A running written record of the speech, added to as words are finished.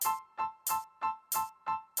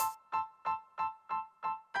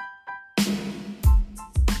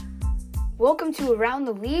welcome to Around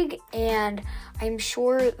the League, and I'm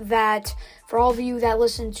sure that for all of you that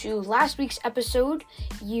listened to last week's episode,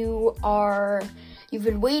 you've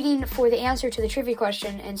been waiting for the answer to the trivia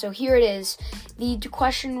question, and so here it is. The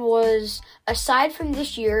question was, aside from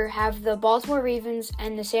this year, have the Baltimore Ravens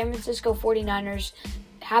and the San Francisco 49ers,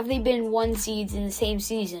 have they been one seeds in the same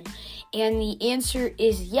season? And the answer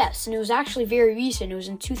is yes, and it was actually very recent. It was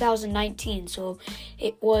in 2019, so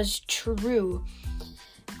it was true.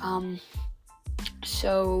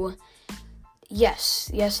 So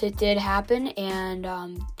yes, it did happen,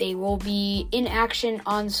 and they will be in action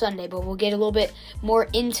on Sunday, but we'll get a little bit more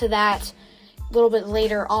into that a little bit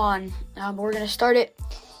later on. We're going to start it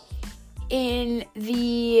in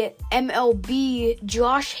the MLB.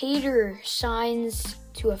 Josh Hader signs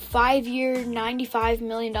to a 5-year, $95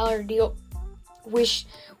 million deal with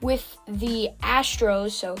the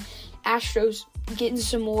Astros. So Astros getting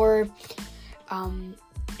some more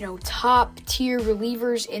top-tier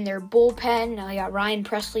relievers in their bullpen. Now they got Ryan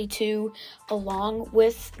Presley, too, along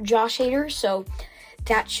with Josh Hader. So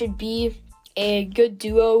that should be a good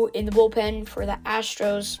duo in the bullpen for the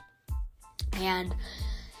Astros. And,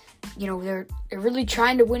 they're really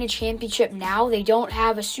trying to win a championship now. They don't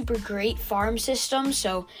have a super great farm system.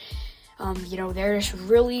 So, they're just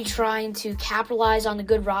really trying to capitalize on the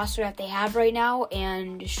good roster that they have right now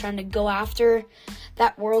and just trying to go after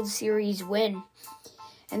that World Series win.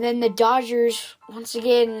 And then the Dodgers, once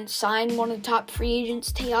again, signed one of the top free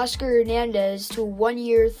agents, Teoscar Hernandez, to a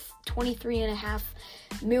 1-year, $23.5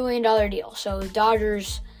 million deal. So the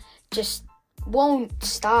Dodgers just won't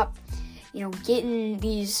stop, getting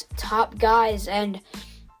these top guys. And,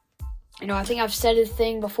 I think I've said a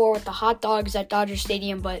thing before with the hot dogs at Dodger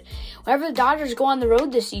Stadium, but whenever the Dodgers go on the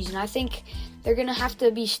road this season, I think they're going to have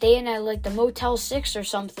to be staying at, the Motel 6 or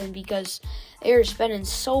something, because they're spending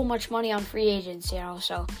so much money on free agents,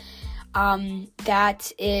 So,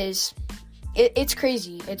 that is, it's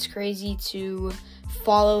crazy. It's crazy to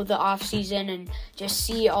follow the offseason and just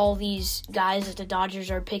see all these guys that the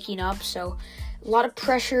Dodgers are picking up. So, a lot of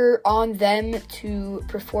pressure on them to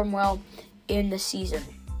perform well in the season.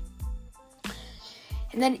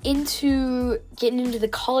 And then getting into the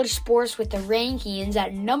college sports with the rankings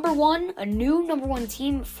at number one, a new number one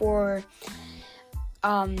team for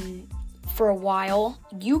a while.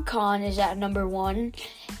 UConn is at number one.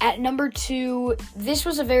 At number two, this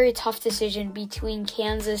was a very tough decision between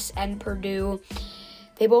Kansas and Purdue.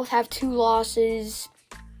 They both have 2 losses,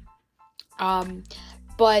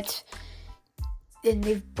 but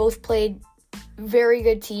they've both played very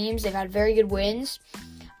good teams. They've had very good wins.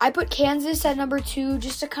 I put Kansas at number 2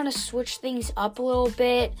 just to kind of switch things up a little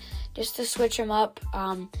bit, just to switch them up,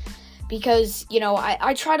 because,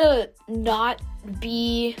 I try to not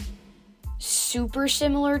be super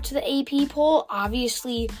similar to the AP poll.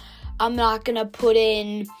 Obviously, I'm not going to put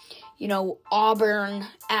in, Auburn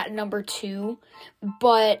at number 2,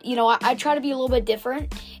 but, I try to be a little bit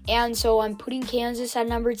different, and so I'm putting Kansas at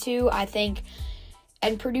number 2, I think.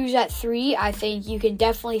 And Purdue's at 3. I think you can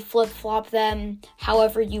definitely flip-flop them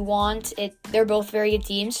however you want. They're both very good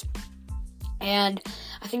teams. And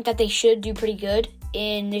I think that they should do pretty good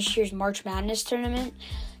in this year's March Madness tournament.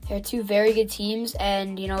 They're 2 very good teams.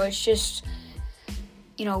 And, it's just,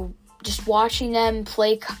 just watching them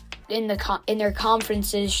play in their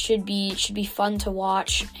conferences should be fun to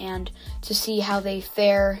watch and to see how they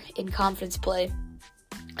fare in conference play.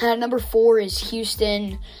 And at number 4 is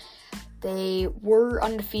Houston. They were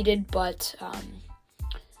undefeated, but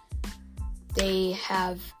they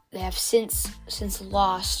have since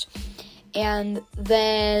lost. And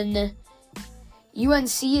then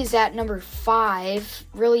UNC is at number 5.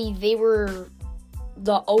 Really, they were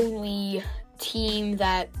the only team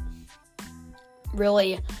that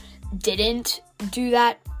really didn't do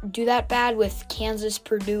that bad, with Kansas,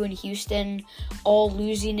 Purdue, and Houston all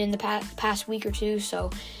losing in the past week or two.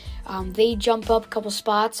 So they jump up a couple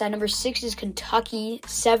spots. At number 6 is Kentucky.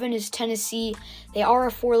 7 is Tennessee. They are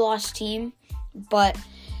a 4-loss team, but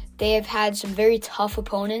they have had some very tough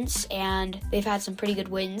opponents, and they've had some pretty good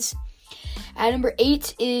wins. At number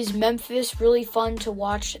 8 is Memphis. Really fun to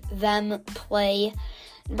watch them play.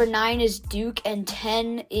 Number 9 is Duke, and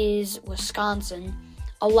 10 is Wisconsin.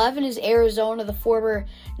 11 is Arizona, the former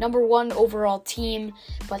number 1 overall team,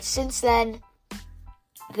 but since then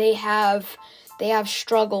they have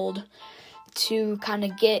struggled to kind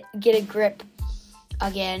of get a grip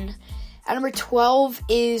again. At number 12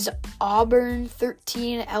 is Auburn,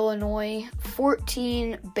 13 Illinois,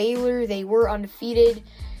 14 Baylor. They were undefeated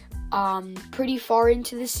pretty far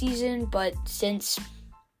into the season, but since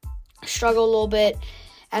struggled a little bit.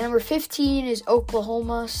 At number 15 is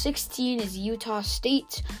Oklahoma, 16 is Utah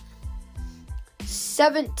State,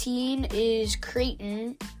 17 is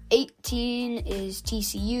Creighton, 18 is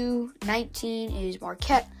TCU, 19 is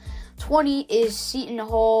Marquette, 20 is Seton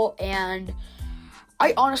Hall, and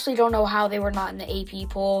I honestly don't know how they were not in the AP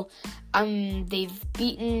poll. They've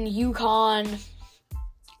beaten UConn.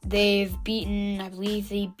 I believe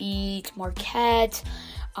they beat Marquette.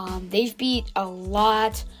 They've beat a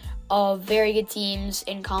lot of very good teams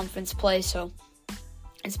in conference play, so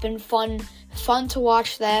it's been fun to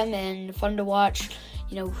watch them and fun to watch,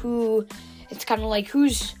 it's kind of like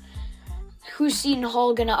who's Seton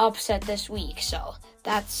Hall gonna upset this week. So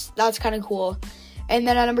that's kind of cool. And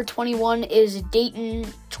then at number 21 is Dayton,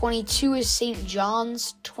 22 is St.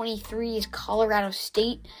 John's, 23 is Colorado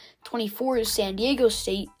State, 24 is San Diego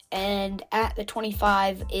State, and at the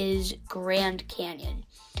 25 is Grand Canyon.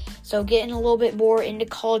 So getting a little bit more into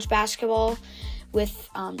college basketball with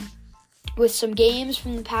some games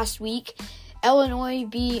from the past week. Illinois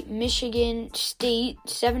beat Michigan State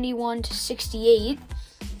 71-68.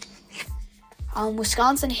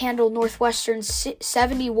 Wisconsin handled Northwestern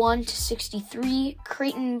 71-63.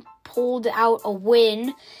 Creighton pulled out a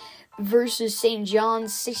win versus St.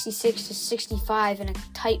 John's 66-65 in a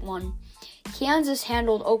tight one. Kansas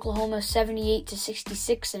handled Oklahoma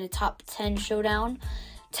 78-66 in a top 10 showdown.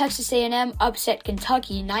 Texas A&M upset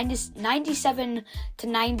Kentucky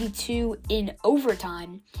 97-92 in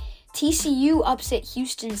overtime. TCU upset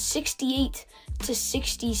Houston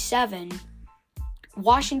 68-67.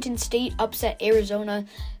 Washington State upset Arizona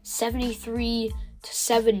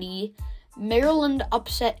 73-70. Maryland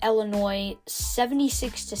upset Illinois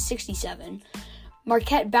 76-67.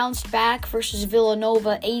 Marquette bounced back versus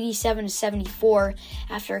Villanova 87-74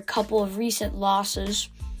 after a couple of recent losses.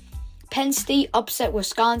 Penn State upset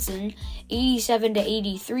Wisconsin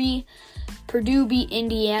 87-83. Purdue beat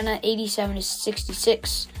Indiana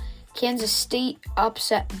 87-66. Kansas State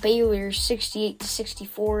upset Baylor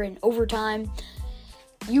 68-64 in overtime.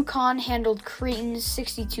 UConn handled Creighton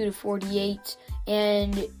 62-48,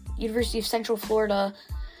 and University of South Florida,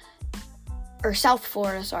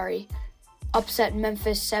 upset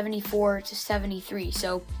Memphis 74-73.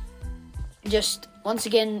 So just once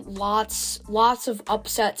again, lots of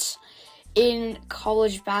upsets in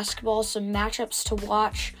college basketball. Some matchups to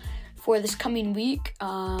watch for this coming week.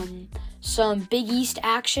 Some Big East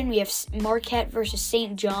action. We have Marquette versus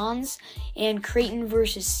St. John's and Creighton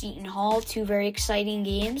versus Seton Hall. Two very exciting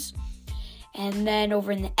games. And then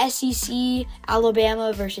over in the SEC,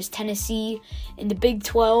 Alabama versus Tennessee. In the Big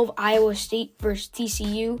 12, Iowa State versus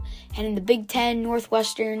TCU. And in the Big 10,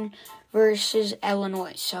 Northwestern versus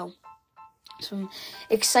Illinois. So some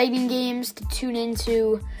exciting games to tune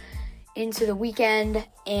into the weekend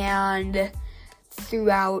and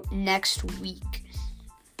throughout next week.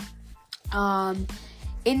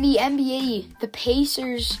 In the NBA, the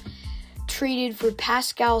Pacers traded for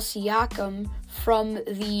Pascal Siakam from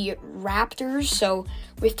the Raptors. So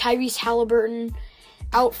with Tyrese Halliburton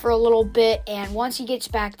out for a little bit, and once he gets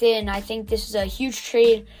back in, I think this is a huge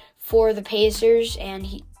trade for the Pacers. And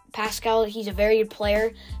Pascal, he's a very good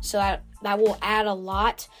player, so that will add a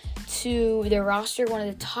lot to their roster. One of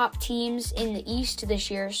the top teams in the East this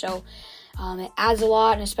year, so it adds a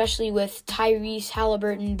lot, and especially with Tyrese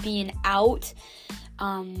Halliburton being out,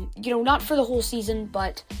 not for the whole season,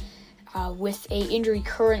 but with a injury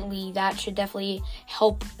currently, that should definitely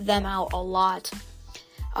help them out a lot.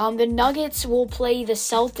 The Nuggets will play the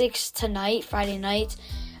Celtics tonight, Friday night.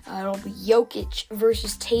 It'll be Jokic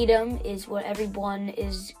versus Tatum is what everyone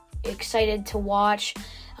is excited to watch.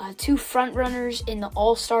 Two front runners in the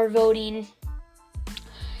All-Star voting.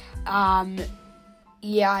 The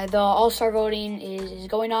All-Star voting is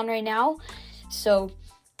going on right now. So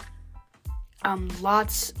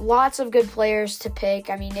lots of good players to pick.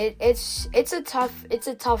 I mean, it's a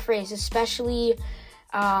tough race, especially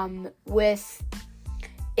with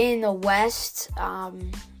in the West.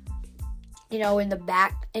 In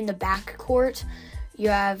the backcourt, you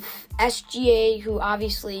have SGA, who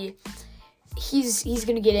obviously he's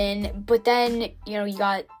gonna get in, but then you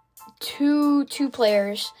got two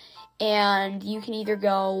players, and you can either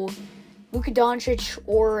go Luka Doncic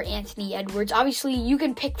or Anthony Edwards. Obviously, you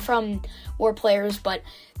can pick from more players, but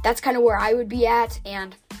that's kind of where I would be at,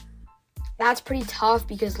 and that's pretty tough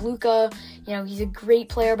because Luka, he's a great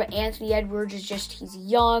player, but Anthony Edwards he's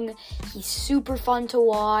young, he's super fun to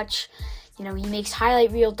watch. He makes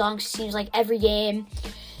highlight reel dunks, seems like every game,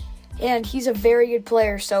 and he's a very good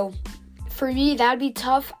player. So for me, that'd be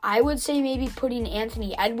tough. I would say maybe putting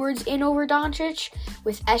Anthony Edwards in over Doncic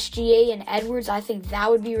with SGA and Edwards. I think that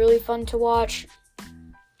would be really fun to watch.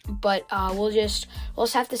 But we'll just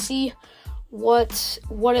have to see what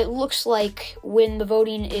it looks like when the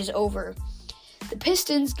voting is over. The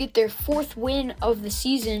Pistons get their 4th win of the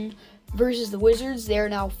season versus the Wizards. They're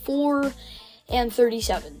now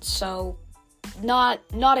 4-37. So not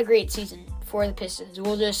a great season for the Pistons.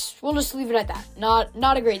 We'll just leave it at that.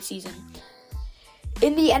 Not a great season.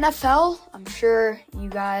 In the NFL, I'm sure you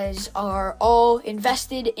guys are all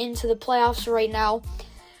invested into the playoffs right now.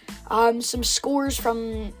 Some scores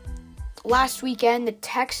from last weekend: the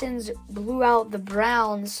Texans blew out the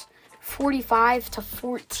Browns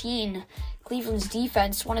 45-14. Cleveland's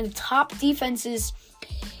defense, one of the top defenses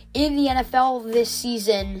in the NFL this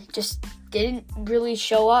season, just didn't really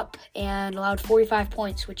show up and allowed 45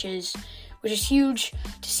 points, which is huge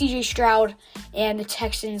to CJ Stroud and the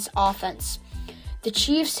Texans offense. The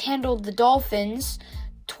Chiefs handled the Dolphins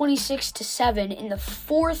 26-7 in the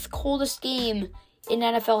 4th coldest game in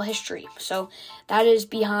NFL history. So that is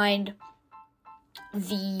behind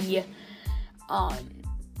the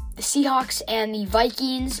Seahawks and the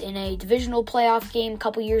Vikings in a divisional playoff game a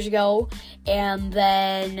couple years ago. And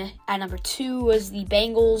then at number 2 was the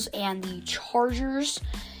Bengals and the Chargers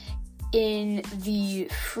in the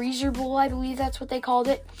Freezer Bowl, I believe that's what they called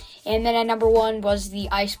it. And then at number 1 was the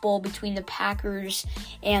Ice Bowl between the Packers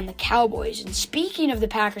and the Cowboys. And speaking of the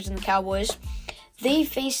Packers and the Cowboys, they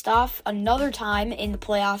faced off another time in the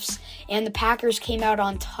playoffs, and the Packers came out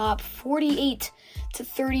on top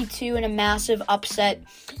 48-32 in a massive upset.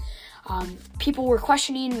 People were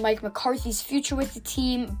questioning Mike McCarthy's future with the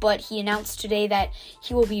team, but he announced today that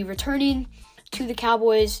he will be returning to the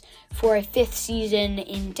Cowboys for a 5th season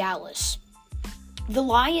in Dallas. The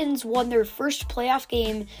Lions won their first playoff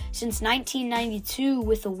game since 1992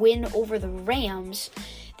 with a win over the Rams.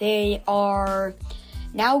 They are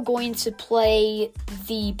now going to play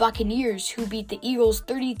the Buccaneers, who beat the Eagles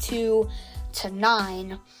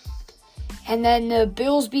 32-9. And then the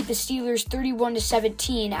Bills beat the Steelers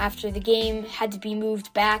 31-17 after the game had to be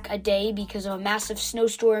moved back a day because of a massive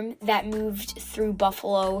snowstorm that moved through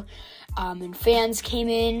Buffalo. And fans came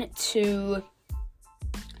in to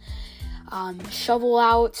shovel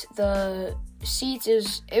out the seats.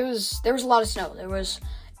 There was a lot of snow. There was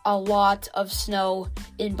a lot of snow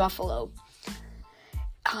in Buffalo.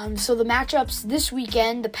 So the matchups this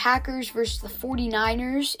weekend: the Packers versus the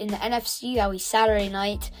 49ers in the NFC. That'll be Saturday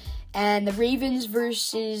night. And the Ravens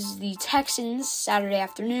versus the Texans Saturday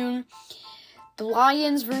afternoon. The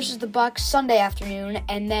Lions versus the Bucs Sunday afternoon.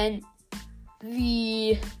 And then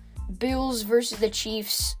the Bills versus the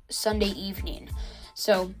Chiefs Sunday evening.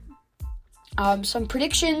 So, some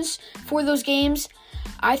predictions for those games.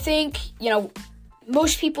 I think,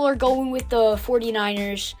 most people are going with the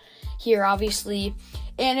 49ers here, obviously.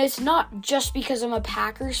 And it's not just because I'm a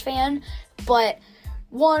Packers fan, but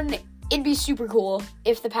one, it'd be super cool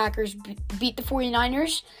if the Packers beat the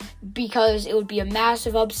 49ers because it would be a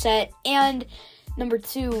massive upset. And number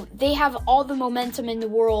 2, they have all the momentum in the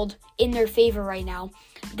world in their favor right now.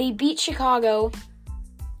 They beat Chicago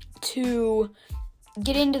to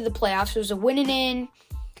get into the playoffs. It was a win and in,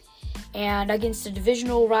 and against a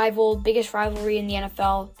divisional rival, biggest rivalry in the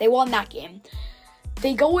NFL. They won that game.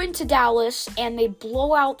 They go into Dallas and they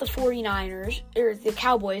blow out the 49ers, or the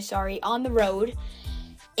Cowboys, on the road.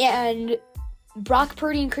 And Brock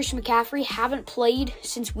Purdy and Christian McCaffrey haven't played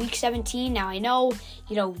since Week 17. Now, I know,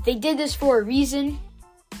 they did this for a reason,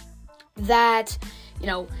 that,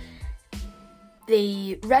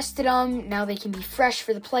 they rested them. Now they can be fresh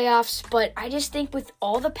for the playoffs. But I just think with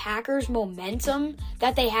all the Packers' momentum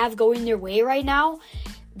that they have going their way right now,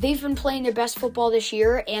 they've been playing their best football this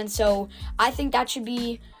year. And so I think that should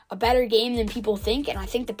be a better game than people think. And I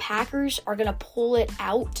think the Packers are going to pull it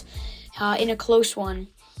out in a close one.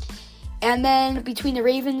 And then between the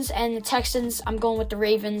Ravens and the Texans, I'm going with the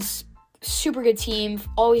Ravens. Super good team.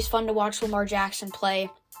 Always fun to watch Lamar Jackson play.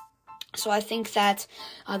 So I think that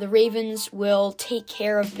the Ravens will take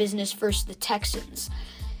care of business versus the Texans.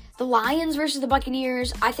 The Lions versus the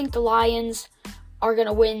Buccaneers. I think the Lions are going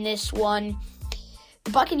to win this one.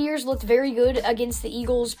 The Buccaneers looked very good against the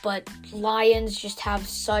Eagles, but Lions just have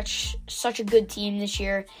such a good team this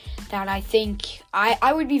year that I think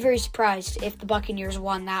I would be very surprised if the Buccaneers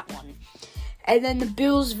won that one. And then the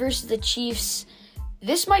Bills versus the Chiefs.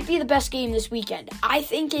 This might be the best game this weekend. I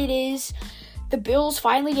think it is. The Bills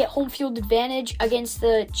finally get home field advantage against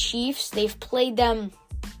the Chiefs. They've played them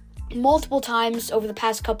multiple times over the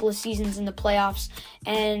past couple of seasons in the playoffs,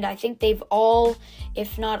 and I think they've all,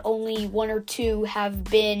 if not only one or two, have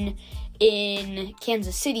been in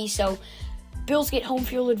Kansas City. So Bills get home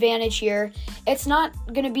field advantage here. It's not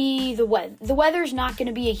going to be the weather's not going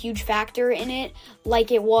to be a huge factor in it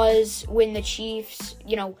like it was when the Chiefs,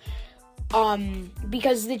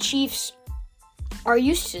 because the Chiefs are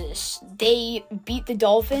used to this. They beat the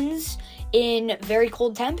Dolphins in very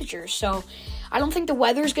cold temperatures. So I don't think the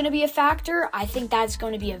weather is going to be a factor. I think that's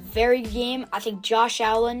going to be a very good game. I think Josh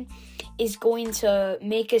Allen is going to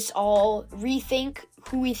make us all rethink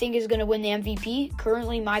who we think is going to win the MVP.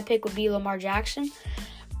 Currently, my pick would be Lamar Jackson.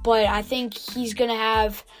 But I think he's going to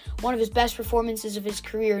have one of his best performances of his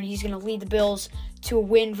career, and he's going to lead the Bills to a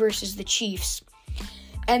win versus the Chiefs.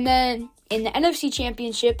 And then in the NFC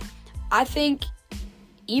Championship, I think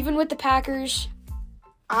even with the Packers,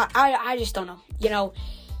 I just don't know.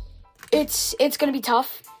 It's going to be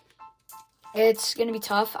tough. It's going to be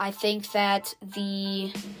tough. I think that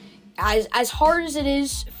as hard as it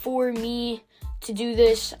is for me to do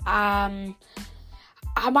this, I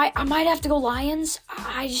might have to go Lions.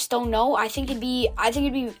 I just don't know. I think it'd be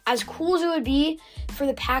as cool as it would be for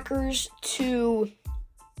the Packers to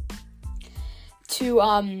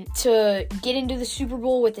get into the Super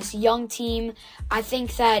Bowl with this young team. I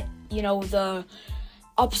think that, the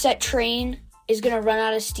upset train is going to run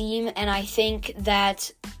out of steam, and I think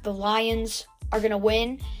that the Lions are going to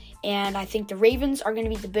win, and I think the Ravens are going to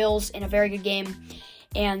beat the Bills in a very good game.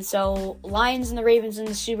 And so, Lions and the Ravens in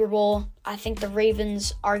the Super Bowl, I think the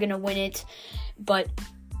Ravens are going to win it. But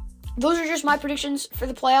those are just my predictions for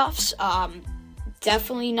the playoffs.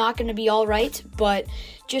 Definitely not going to be all right, but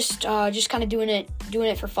just kind of doing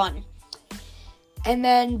it for fun. And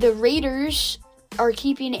then the Raiders are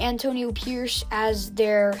keeping Antonio Pierce as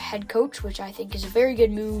their head coach, which I think is a very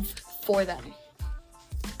good move for them.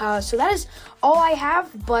 So that is all I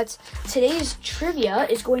have, but today's trivia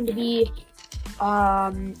is going to be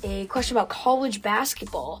a question about college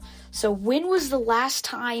basketball. So when was the last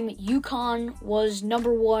time UConn was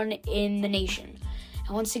number one in the nation?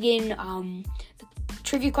 And once again, the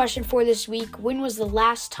trivia question for this week, when was the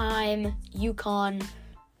last time UConn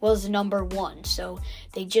was number one? So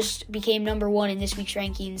they just became number one in this week's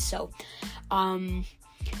rankings. So,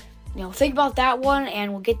 think about that one,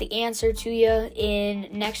 and we'll get the answer to you in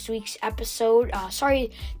next week's episode.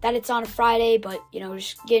 Sorry that it's on a Friday, but,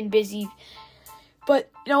 just getting busy.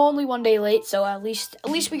 But, only one day late, so at least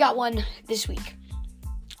we got one this week.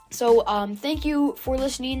 So, thank you for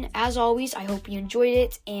listening. As always, I hope you enjoyed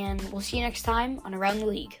it, and we'll see you next time on Around the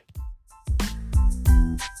League.